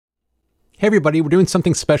Hey everybody, we're doing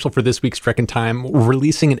something special for this week's Trek in Time. We're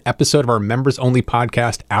releasing an episode of our members-only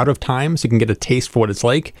podcast, Out of Time, so you can get a taste for what it's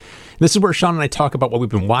like. This is where Sean and I talk about what we've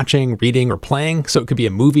been watching, reading, or playing, so it could be a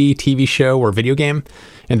movie, TV show, or video game.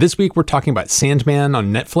 And this week we're talking about Sandman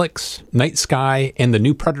on Netflix, Night Sky, and the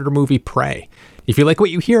new Predator movie, Prey. If you like what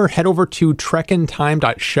you hear, head over to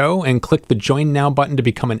trekintime.show and click the Join Now button to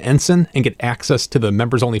become an ensign and get access to the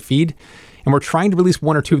members-only feed. And we're trying to release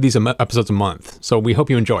one or two of these episodes a month, so we hope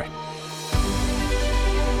you enjoy.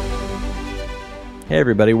 Hey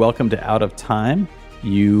everybody, welcome to Out of Time.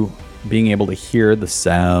 You being able to hear the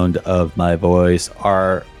sound of my voice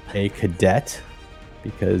are a cadet,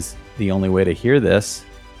 because the only way to hear this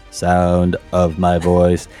sound of my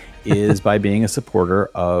voice is by being a supporter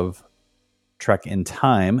of Trek in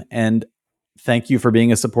Time. And thank you for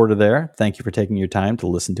being a supporter there. Thank you for taking your time to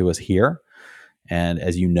listen to us here. And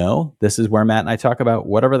as you know, this is where Matt and I talk about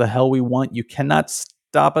whatever the hell we want. You cannot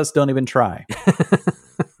stop us. Don't even try.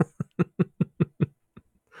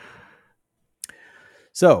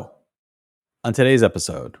 So, on today's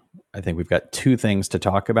episode, I think we've got two things to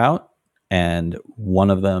talk about, and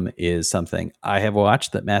one of them is something I have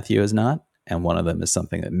watched that Matthew has not, and one of them is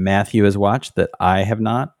something that Matthew has watched that I have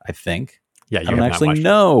not, I think. Yeah, I don't actually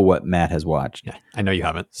know what Matt has watched. Yeah, I know you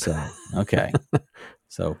haven't. So, okay.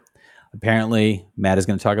 So, apparently, Matt is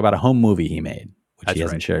going to talk about a home movie he made, which he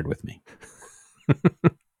hasn't shared with me.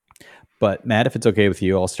 But, Matt, if it's okay with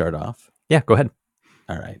you, I'll start off. Yeah, go ahead.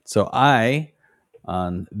 All right. So,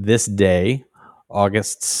 on this day,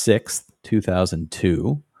 August 6th,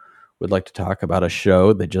 2002, would like to talk about a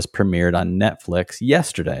show that just premiered on Netflix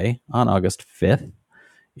yesterday on August 5th.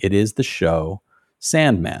 It is the show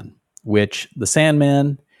Sandman, which the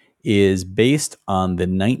Sandman is based on the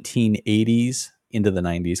 1980s into the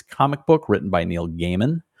 90s comic book written by Neil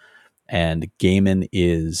Gaiman. And Gaiman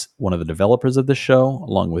is one of the developers of the show,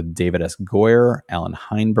 along with David S. Goyer, Alan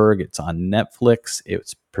Heinberg. It's on Netflix.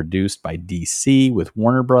 It's produced by DC with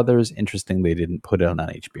Warner Brothers. Interesting, they didn't put it on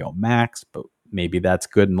HBO Max, but maybe that's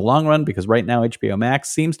good in the long run, because right now HBO Max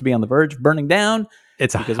seems to be on the verge of burning down.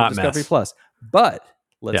 It's a because hot of Discovery mess. Plus. But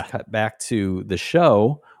let's cut back to the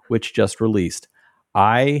show, which just released.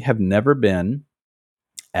 I have never been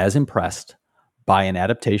as impressed by an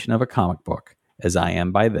adaptation of a comic book as I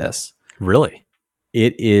am by this. Really?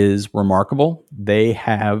 It is remarkable. They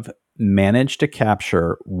have managed to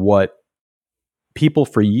capture what people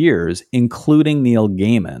for years, including Neil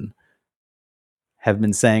Gaiman, have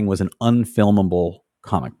been saying was an unfilmable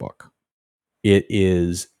comic book. It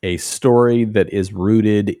is a story that is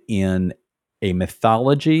rooted in a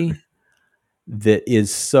mythology that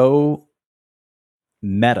is so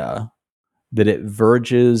meta that it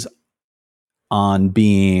verges on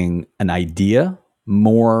being an idea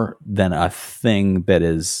more than a thing that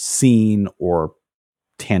is seen or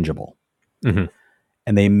tangible. Mm-hmm.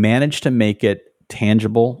 And they managed to make it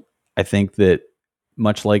tangible. I think that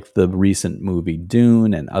much like the recent movie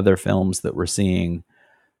Dune and other films that we're seeing,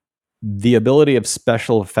 the ability of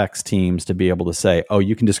special effects teams to be able to say, oh,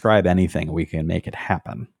 you can describe anything, we can make it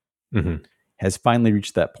happen, has finally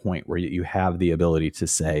reached that point where you have the ability to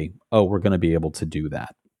say, oh, we're going to be able to do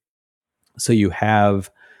that. So you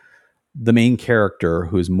have the main character,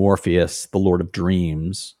 who's Morpheus, the Lord of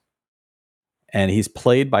Dreams, and he's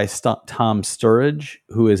played by Tom Sturridge,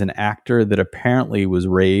 who is an actor that apparently was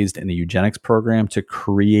raised in a eugenics program to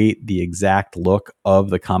create the exact look of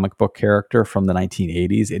the comic book character from the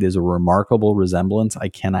 1980s. It is a remarkable resemblance. I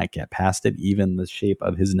cannot get past it. Even the shape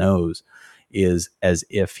of his nose is as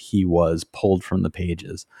if he was pulled from the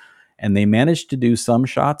pages. And they managed to do some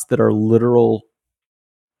shots that are literal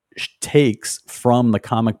takes from the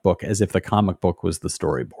comic book, as if the comic book was the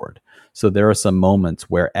storyboard. So there are some moments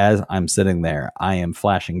where, as I'm sitting there, I am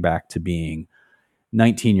flashing back to being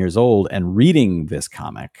 19 years old and reading this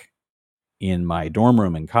comic in my dorm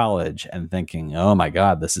room in college and thinking, oh my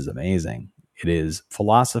God, this is amazing. It is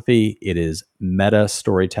philosophy. It is meta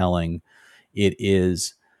storytelling. It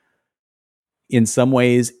is, in some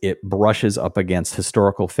ways, it brushes up against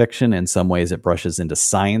historical fiction. In some ways, it brushes into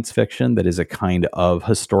science fiction that is a kind of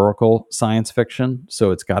historical science fiction.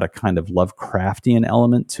 So it's got a kind of Lovecraftian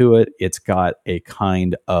element to it. It's got a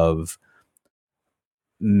kind of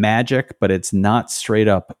magic, but it's not straight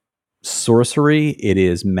up sorcery. It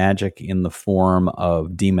is magic in the form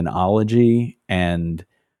of demonology, and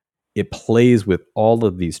it plays with all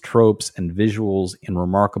of these tropes and visuals in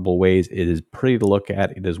remarkable ways. It is pretty to look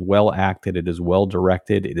at. It is well acted. It is well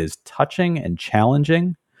directed. It is touching and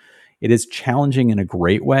challenging. It is challenging in a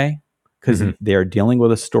great way, because they're dealing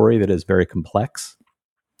with a story that is very complex,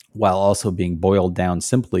 while also being boiled down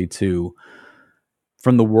simply to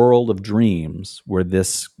from the world of dreams where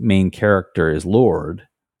this main character is lured,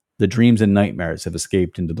 the dreams and nightmares have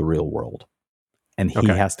escaped into the real world, and he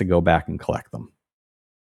has to go back and collect them.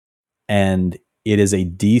 And it is a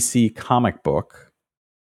DC comic book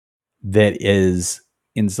that is,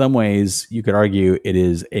 in some ways, you could argue it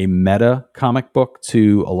is a meta comic book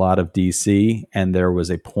to a lot of DC. And there was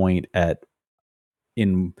a point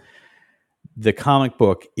in the comic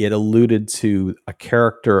book, it alluded to a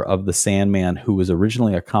character of the Sandman who was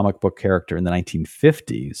originally a comic book character in the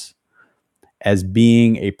 1950s as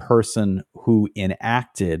being a person who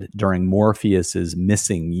enacted during Morpheus's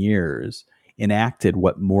missing years, enacted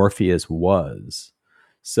what Morpheus was.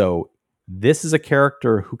 So this is a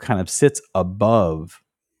character who kind of sits above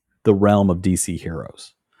the realm of DC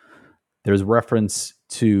heroes. There's reference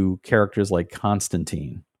to characters like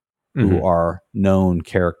Constantine, who are known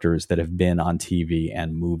characters that have been on TV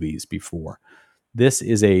and movies before. This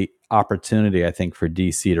is a opportunity, I think, for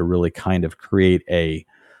DC to really kind of create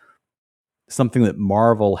something that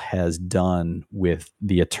Marvel has done with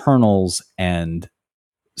the Eternals and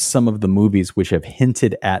some of the movies which have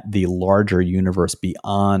hinted at the larger universe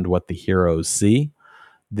beyond what the heroes see.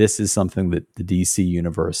 This is something that the DC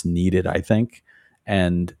universe needed, I think.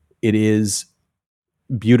 And it is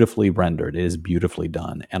beautifully rendered. It is beautifully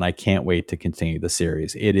done. And I can't wait to continue the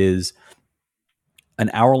series. It is an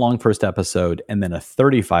hour-long first episode and then a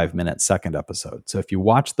 35-minute second episode. So if you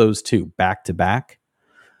watch those two back to back,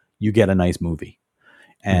 you get a nice movie.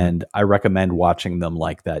 And I recommend watching them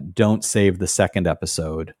like that. Don't save the second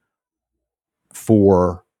episode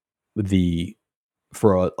for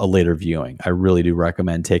a later viewing. I really do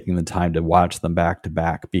recommend taking the time to watch them back to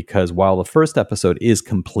back, because while the first episode is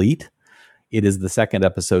complete, it is the second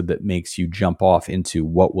episode that makes you jump off into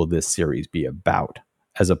what will this series be about,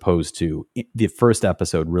 as opposed to the first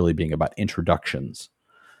episode really being about introductions.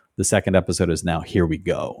 The second episode is now, here we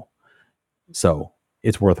go. So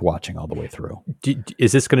it's worth watching all the way through.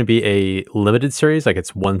 Is this going to be a limited series? Like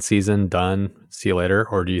it's one season, done, see you later?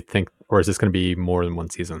 Or is this going to be more than one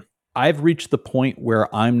season? I've reached the point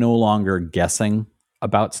where I'm no longer guessing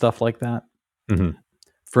about stuff like that.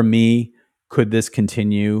 For me, could this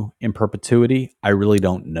continue in perpetuity? I really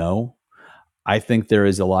don't know. I think there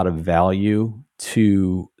is a lot of value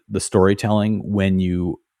to the storytelling when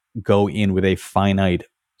you go in with a finite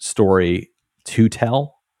story to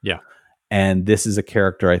tell. Yeah. And this is a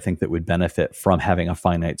character I think that would benefit from having a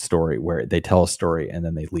finite story where they tell a story and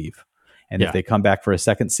then they leave. And if they come back for a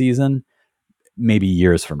second season, maybe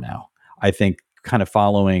years from now, I think kind of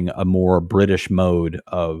following a more British mode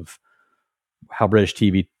of how British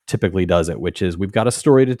TV typically does it, which is we've got a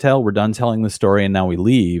story to tell, we're done telling the story, and now we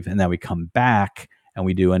leave, and then we come back and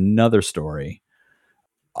we do another story.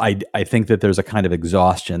 I think that there's a kind of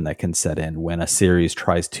exhaustion that can set in when a series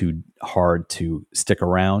tries too hard to stick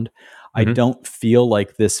around. I don't feel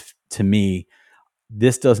like this, to me,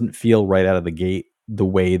 this doesn't feel right out of the gate the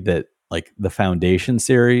way that like the Foundation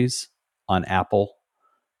series on Apple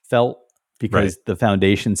felt, because the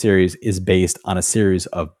Foundation series is based on a series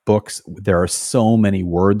of books. There are so many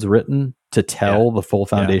words written to tell the full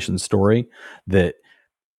Foundation story that,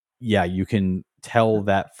 you can tell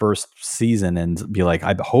that first season and be like,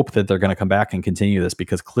 I hope that they're going to come back and continue this,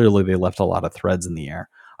 because clearly they left a lot of threads in the air.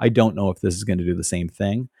 I don't know if this is going to do the same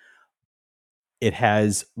thing. It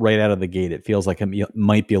has, right out of the gate, it feels like it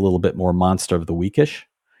might be a little bit more Monster of the Weekish,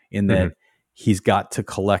 in that he's got to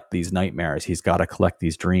collect these nightmares. He's got to collect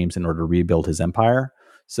these dreams in order to rebuild his empire.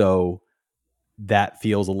 So that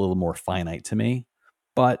feels a little more finite to me.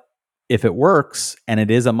 But if it works and it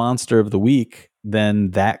is a Monster of the Week, then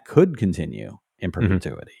that could continue in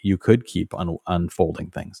perpetuity. You could keep unfolding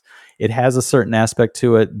things. It has a certain aspect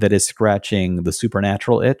to it that is scratching the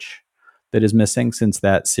supernatural itch that is missing since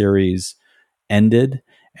that series ended.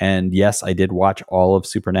 And yes, I did watch all of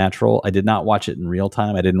Supernatural. I did not watch it in real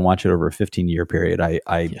time. I didn't watch it over a 15-year period.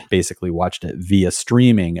 I basically watched it via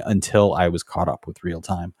streaming until I was caught up with real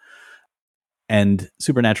time. And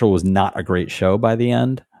Supernatural was not a great show by the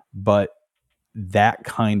end, but that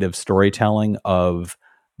kind of storytelling of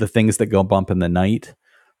the things that go bump in the night,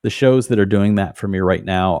 the shows that are doing that for me right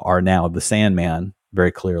now are now The Sandman,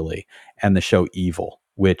 very clearly, and the show Evil,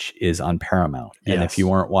 which is on Paramount. And if you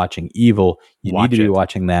weren't watching Evil, you need to be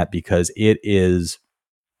watching that, because it is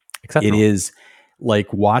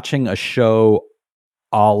like watching a show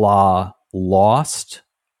a la Lost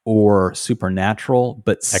or Supernatural,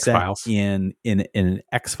 but X-Files. set in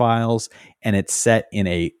X-Files, and it's set in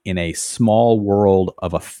a small world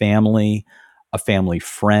of a family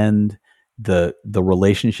friend, the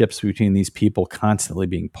relationships between these people constantly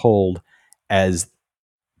being pulled as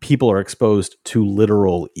people are exposed to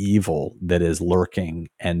literal evil that is lurking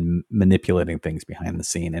and manipulating things behind the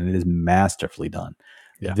scene, and it is masterfully done.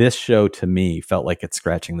 Yeah. This show to me felt like it's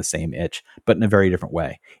scratching the same itch, but in a very different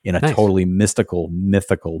way, in a Nice. totally mystical,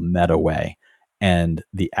 mythical, meta way. And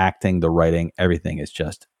the acting, the writing, everything is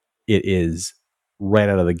just, it is right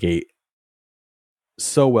out of the gate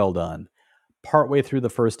so well done. Partway through the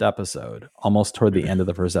first episode, almost toward the end of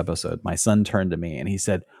the first episode, my son turned to me and he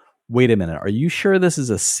said, "Wait a minute, are you sure this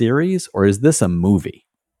is a series or is this a movie?"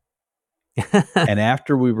 And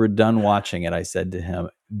after we were done watching it, I said to him,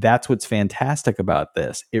 "That's what's fantastic about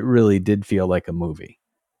this. It really did feel like a movie."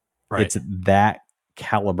 Right. It's that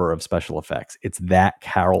caliber of special effects. It's that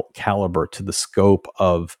caliber to the scope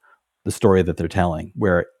of the story that they're telling,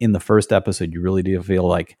 where in the first episode, you really do feel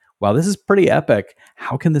like, wow, this is pretty epic.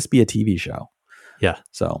 How can this be a TV show? Yeah.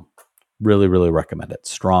 So really, really recommend it.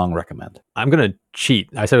 Strong recommend. I'm going to cheat.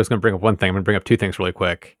 I said I was going to bring up one thing. I'm going to bring up two things really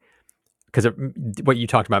quick. Because what you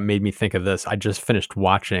talked about made me think of this. My wife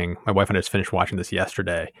and I just finished watching this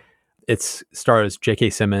yesterday. It stars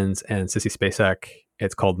J.K. Simmons and Sissy Spacek.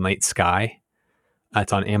 It's called Night Sky.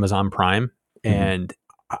 It's on Amazon Prime. Mm-hmm. And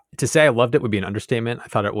to say I loved it would be an understatement. I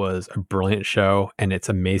thought it was a brilliant show, and it's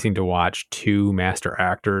amazing to watch two master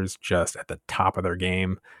actors just at the top of their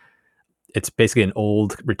game. It's basically an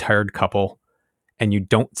old retired couple, and you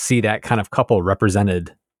don't see that kind of couple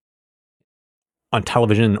represented on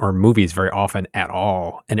television or movies very often at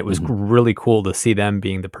all. And it was really cool to see them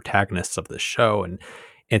being the protagonists of this show. And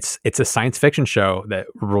it's a science fiction show that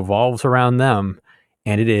revolves around them,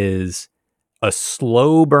 and it is a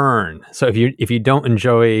slow burn. So if you don't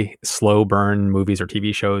enjoy slow burn movies or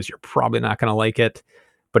TV shows, you're probably not going to like it.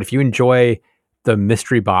 But if you enjoy the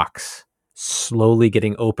mystery box slowly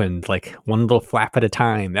getting opened, like one little flap at a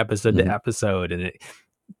time, episode to episode, and it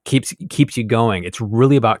keeps you going. It's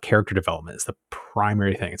really about character development. It's the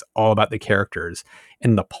primary thing. It's all about the characters,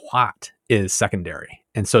 and the plot is secondary.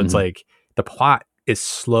 And so it's like the plot is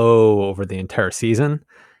slow over the entire season,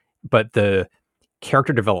 but the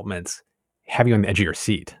character developments have you on the edge of your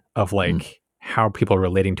seat of like how people are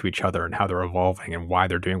relating to each other and how they're evolving and why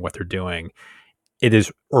they're doing what they're doing. It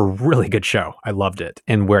is a really good show. I loved it.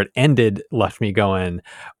 And where it ended left me going,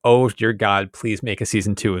 oh, dear God, please make a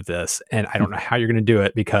season 2 of this. And I don't know how you're going to do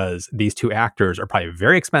it, because these two actors are probably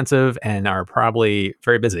very expensive and are probably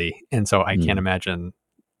very busy. And so I can't imagine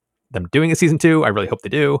them doing a season 2. I really hope they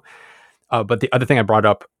do. But the other thing I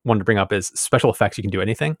wanted to bring up is special effects. You can do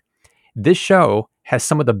anything. This show has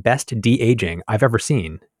some of the best de-aging I've ever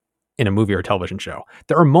seen in a movie or a television show.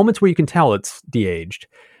 There are moments where you can tell it's de-aged,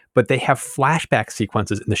 but they have flashback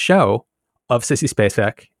sequences in the show of Sissy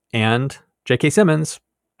Spacek and J.K. Simmons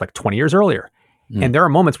like 20 years earlier. And there are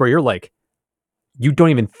moments where you're like, you don't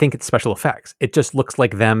even think it's special effects. It just looks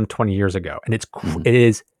like them 20 years ago. And it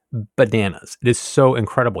is bananas. It is so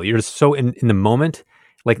incredible. You're just so in the moment.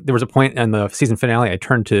 Like there was a point in the season finale, I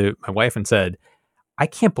turned to my wife and said, I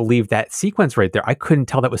can't believe that sequence right there. I couldn't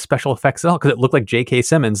tell that was special effects at all, because it looked like J.K.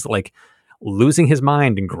 Simmons like losing his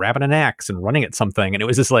mind and grabbing an axe and running at something. And it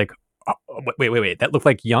was just like, oh, wait. That looked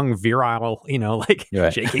like young, virile, like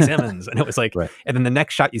J.K. Simmons. And it was like, and then the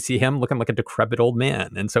next shot you see him looking like a decrepit old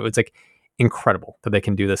man. And so it's like incredible that they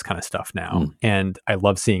can do this kind of stuff now. And I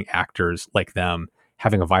love seeing actors like them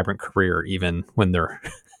having a vibrant career, even when they're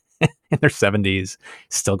in their 70s,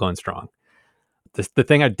 still going strong. The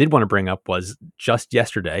thing I did want to bring up was just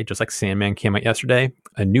yesterday, just like Sandman came out yesterday,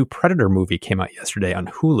 a new Predator movie came out yesterday on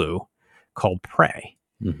Hulu called Prey.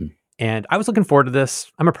 And I was looking forward to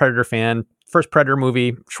this. I'm a Predator fan. First Predator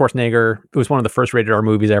movie, Schwarzenegger. It was one of the first rated R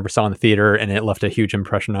movies I ever saw in the theater, and it left a huge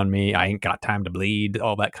impression on me. I ain't got time to bleed,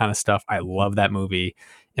 all that kind of stuff. I love that movie.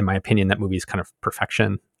 In my opinion, that movie is kind of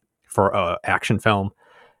perfection for an action film.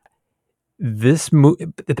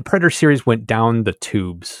 The Predator series went down the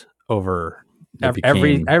tubes over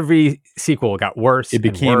every sequel got worse. It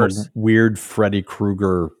became worse. A weird Freddy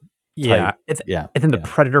Krueger. And then the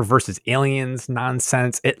Predator versus Aliens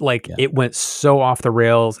nonsense. It went so off the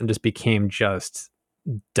rails and just became just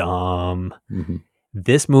dumb.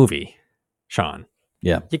 This movie, Sean,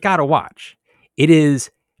 you gotta watch. It is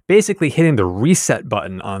basically hitting the reset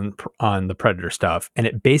button on the Predator stuff, and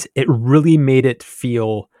it really made it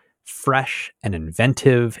feel fresh and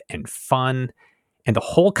inventive and fun. And the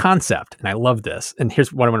whole concept, and I love this, and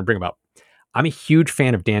here's what I want to bring up. I'm a huge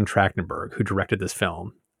fan of Dan Trachtenberg, who directed this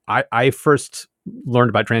film. I first learned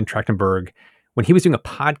about Dan Trachtenberg when he was doing a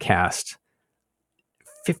podcast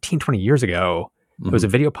 15, 20 years ago. It was a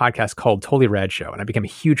video podcast called Totally Rad Show, and I became a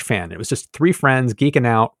huge fan. It was just three friends geeking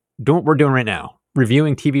out, doing what we're doing right now,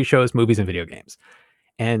 reviewing TV shows, movies, and video games.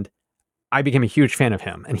 And I became a huge fan of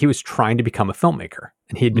him, and he was trying to become a filmmaker,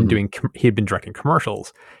 and he had been directing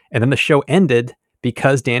commercials, and then the show ended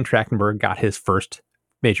because Dan Trachtenberg got his first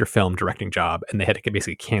major film directing job, and they had to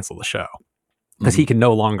basically cancel the show because he can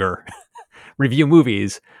no longer review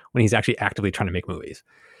movies when he's actually actively trying to make movies.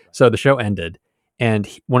 So the show ended, and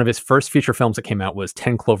one of his first feature films that came out was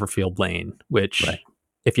 10 Cloverfield Lane, which,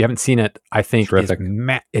 if you haven't seen it, I think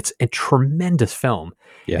it's a tremendous film.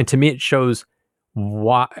 Yeah. And to me, it shows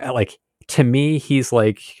why, like, to me, he's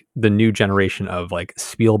like the new generation of like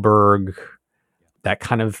Spielberg, that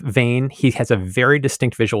kind of vein. He has a very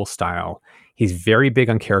distinct visual style. He's very big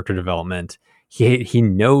on character development. He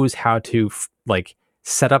knows how to like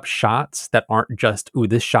set up shots that aren't just, ooh,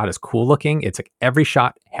 this shot is cool looking. It's like every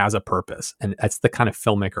shot has a purpose. And that's the kind of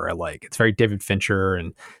filmmaker I like. It's very David Fincher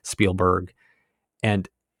and Spielberg. And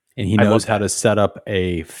he knows how to set up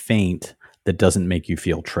a feint that doesn't make you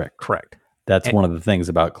feel tricked. Correct. That's one of the things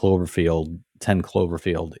about Cloverfield, 10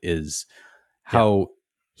 Cloverfield, is how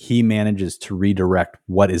he manages to redirect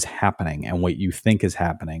what is happening and what you think is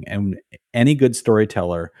happening. And any good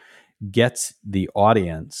storyteller gets the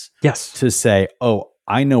audience to say, oh,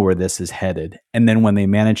 I know where this is headed. And then when they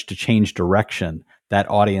manage to change direction, that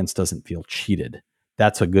audience doesn't feel cheated.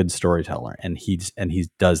 That's a good storyteller. And he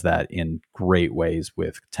does that in great ways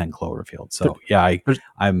with 10 Cloverfield. So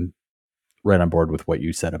I'm right on board with what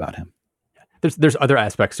you said about him. There's other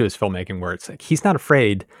aspects to his filmmaking where it's like he's not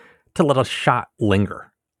afraid to let a shot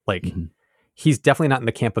linger. Like he's definitely not in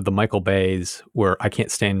the camp of the Michael Bays, where I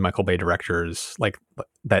can't stand Michael Bay directors like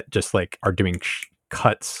that just like are doing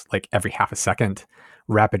cuts like every half a second,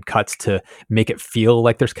 rapid cuts to make it feel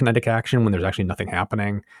like there's kinetic action when there's actually nothing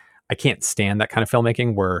happening. I can't stand that kind of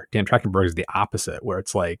filmmaking. Where Dan Trachtenberg is the opposite, where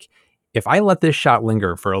it's like, if I let this shot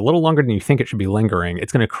linger for a little longer than you think it should be lingering,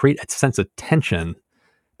 it's going to create a sense of tension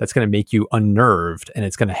that's going to make you unnerved, and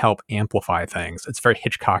it's going to help amplify things. It's very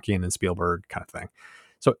Hitchcockian and Spielberg kind of thing.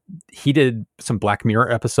 So he did some Black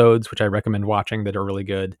Mirror episodes, which I recommend watching, that are really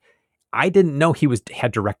good. I didn't know he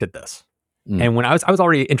had directed this. And when I was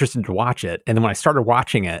already interested to watch it. And then when I started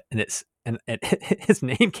watching it and his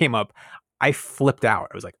name came up, I flipped out.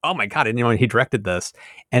 I was like, oh my God, I didn't know he directed this.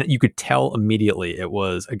 And you could tell immediately it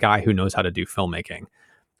was a guy who knows how to do filmmaking.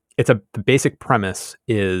 The basic premise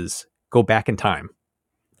is go back in time.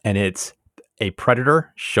 And it's a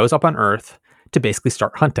predator shows up on Earth to basically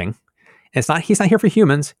start hunting. And he's not here for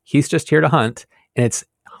humans. He's just here to hunt. And it's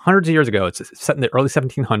hundreds of years ago. It's set in the early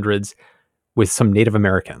 1700s with some Native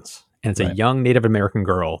Americans. And it's a young Native American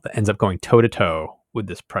girl that ends up going toe to toe with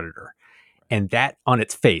this predator. And that on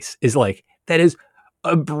its face is like, that is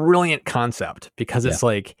a brilliant concept, because it's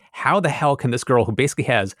like, how the hell can this girl who basically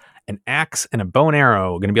has an axe and a bow and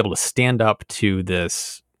arrow going to be able to stand up to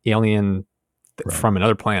this alien from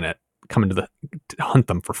another planet coming to hunt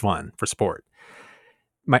them for fun, for sport?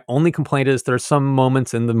 My only complaint is there's some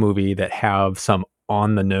moments in the movie that have some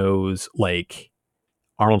on the nose, like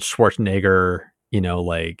Arnold Schwarzenegger,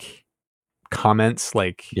 like comments,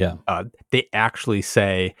 like they actually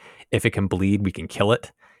say, if it can bleed, we can kill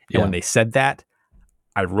it. And when they said that,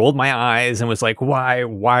 I rolled my eyes and was like, why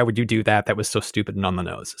would you do that? That was so stupid and on the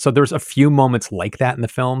nose. So there's a few moments like that in the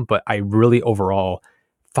film, but I really overall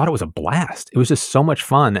thought it was a blast. It was just so much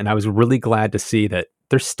fun. And I was really glad to see that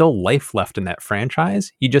there's still life left in that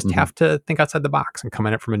franchise. You just have to think outside the box and come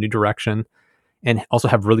at it from a new direction, and also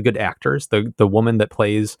have really good actors. The woman that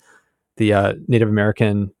plays the Native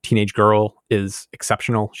American teenage girl is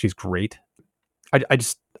exceptional. She's great.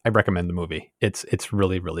 I recommend the movie. It's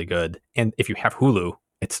really, really good. And if you have Hulu,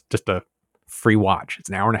 it's just a free watch. It's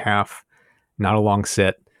an hour and a half, not a long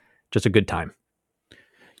sit, just a good time.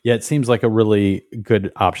 Yeah, it seems like a really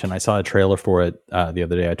good option. I saw a trailer for it the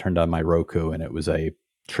other day. I turned on my Roku, and it was a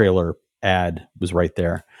trailer ad was right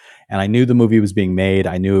there. And I knew the movie was being made.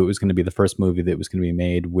 I knew it was going to be the first movie that was going to be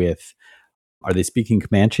made with, are they speaking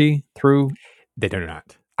Comanche through? They do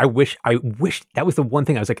not. I wish that was the one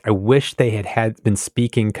thing I was like, I wish they had been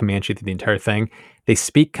speaking Comanche through the entire thing. They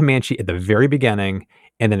speak Comanche at the very beginning,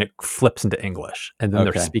 and then it flips into English, and then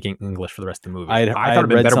they're speaking English for the rest of the movie. I thought it'd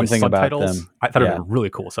been better with subtitles. I thought it'd been really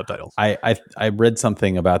cool with subtitles. I read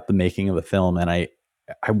something about the making of the film, and I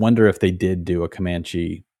wonder if they did do a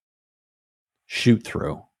Comanche shoot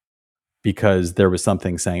through, because there was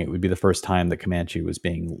something saying it would be the first time that Comanche was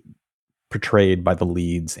being portrayed by the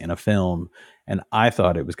leads in a film. And I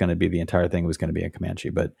thought it was going to be, the entire thing was going to be in Comanche.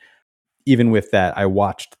 But even with that, I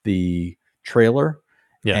watched the trailer,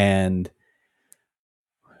 and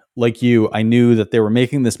like you, I knew that they were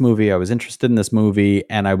making this movie. I was interested in this movie,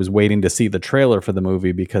 and I was waiting to see the trailer for the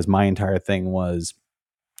movie, because my entire thing was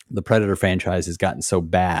the Predator franchise has gotten so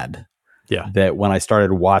bad Yeah. that when I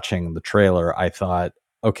started watching the trailer, I thought,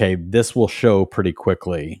 okay, this will show pretty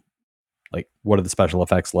quickly. Like, what are the special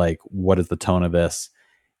effects like? What is the tone of this?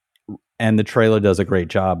 And the trailer does a great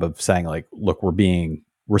job of saying, like, look,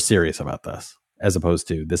 we're serious about this, as opposed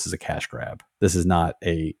to this is a cash grab. This is not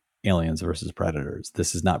a Aliens versus Predators.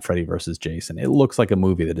 This is not Freddy versus Jason. It looks like a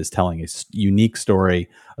movie that is telling a unique story,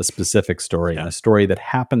 a specific story, and a story that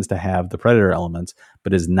happens to have the Predator elements,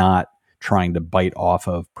 but is not trying to bite off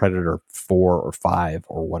of Predator 4 or 5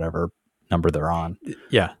 or whatever number they're on.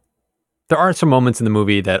 Yeah. There are some moments in the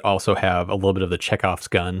movie that also have a little bit of the Chekhov's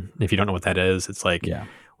gun. If you don't know what that is, it's like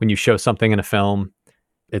when you show something in a film,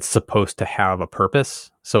 it's supposed to have a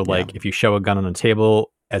purpose. So like if you show a gun on a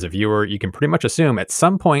table as a viewer, you can pretty much assume at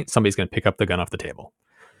some point somebody's going to pick up the gun off the table.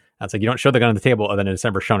 That's like, you don't show the gun on the table and then it's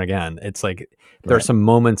never shown again. It's like there are some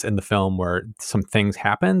moments in the film where some things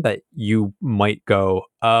happen that you might go,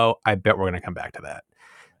 oh, I bet we're going to come back to that.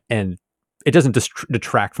 And it doesn't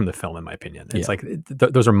detract from the film, in my opinion. It's like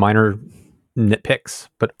those are minor nitpicks,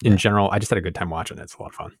 but in general, I just had a good time watching it. It's a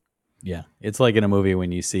lot of fun. Yeah. It's like in a movie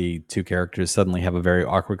when you see two characters suddenly have a very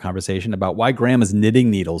awkward conversation about why grandma's knitting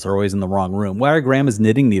needles are always in the wrong room. Why are grandma's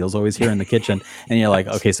knitting needles always here in the kitchen? And you're like,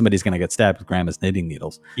 okay, somebody's going to get stabbed with grandma's knitting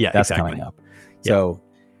needles. Yeah, that's coming up. So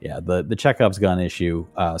the Chekhov's gun issue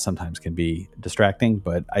sometimes can be distracting,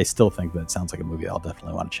 but I still think that sounds like a movie I'll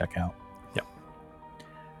definitely want to check out. Yep.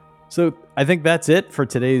 So I think that's it for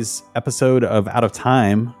today's episode of Out of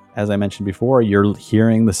Time. As I mentioned before, you're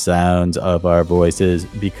hearing the sounds of our voices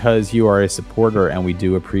because you are a supporter, and we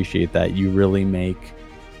do appreciate that. You really make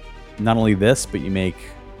not only this, but you make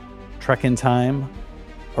Trek in Time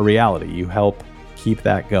a reality. You help keep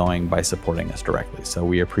that going by supporting us directly. So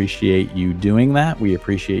we appreciate you doing that. We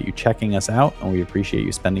appreciate you checking us out, and we appreciate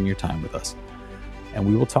you spending your time with us. And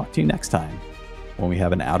we will talk to you next time when we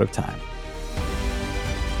have an Out of Time.